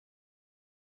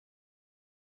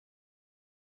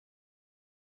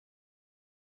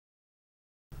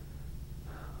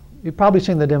You've probably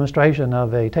seen the demonstration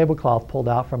of a tablecloth pulled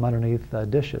out from underneath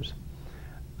dishes.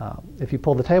 If you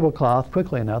pull the tablecloth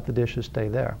quickly enough, the dishes stay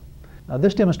there. Now,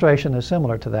 this demonstration is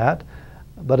similar to that,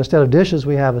 but instead of dishes,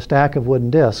 we have a stack of wooden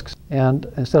discs. And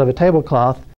instead of a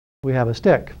tablecloth, we have a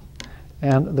stick.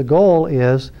 And the goal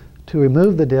is to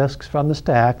remove the discs from the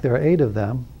stack. There are 8 of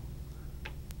them.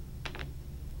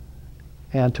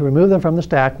 And to remove them from the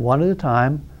stack one at a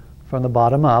time from the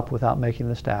bottom up without making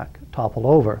the stack topple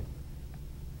over.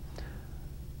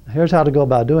 Here's how to go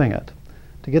about doing it.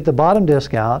 To get the bottom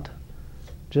disc out,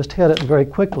 just hit it very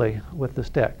quickly with the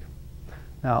stick.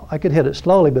 Now, I could hit it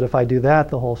slowly, but if I do that,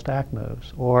 the whole stack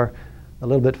moves. Or a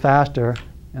little bit faster,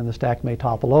 and the stack may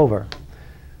topple over.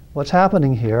 What's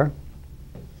happening here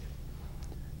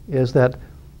is that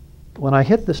when I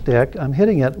hit the stick, I'm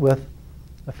hitting it with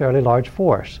a fairly large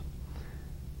force.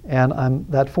 And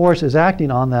that force is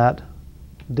acting on that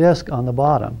disc on the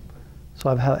bottom. So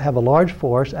I have a large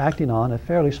force acting on a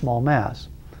fairly small mass.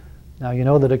 Now, you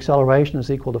know that acceleration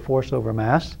is equal to force over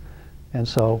mass. And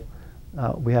so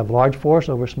we have large force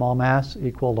over small mass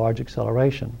equal large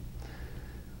acceleration.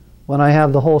 When I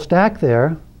have the whole stack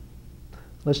there,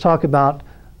 let's talk about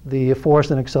the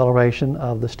force and acceleration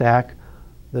of the stack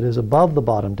that is above the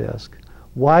bottom disk.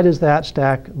 Why does that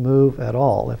stack move at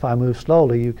all? If I move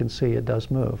slowly, you can see it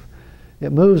does move.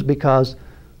 It moves because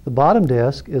the bottom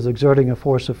disk is exerting a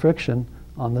force of friction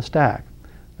on the stack.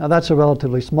 Now, that's a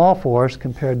relatively small force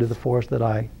compared to the force that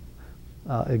I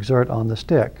exert on the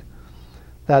stick.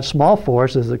 That small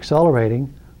force is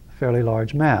accelerating a fairly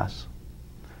large mass.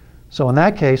 So in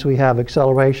that case, we have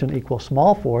acceleration equals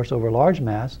small force over large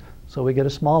mass, so we get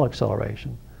a small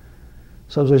acceleration.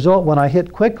 So as a result, when I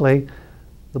hit quickly,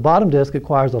 the bottom disk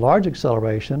acquires a large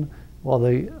acceleration, while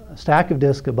the stack of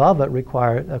disks above it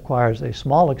acquires a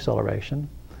small acceleration.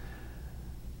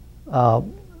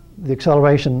 The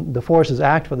acceleration, the forces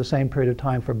act for the same period of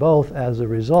time for both. As a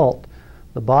result,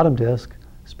 the bottom disk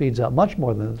speeds up much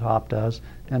more than the top does,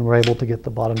 and we're able to get the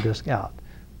bottom disk out.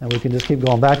 And we can just keep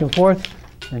going back and forth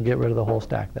and get rid of the whole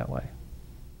stack that way.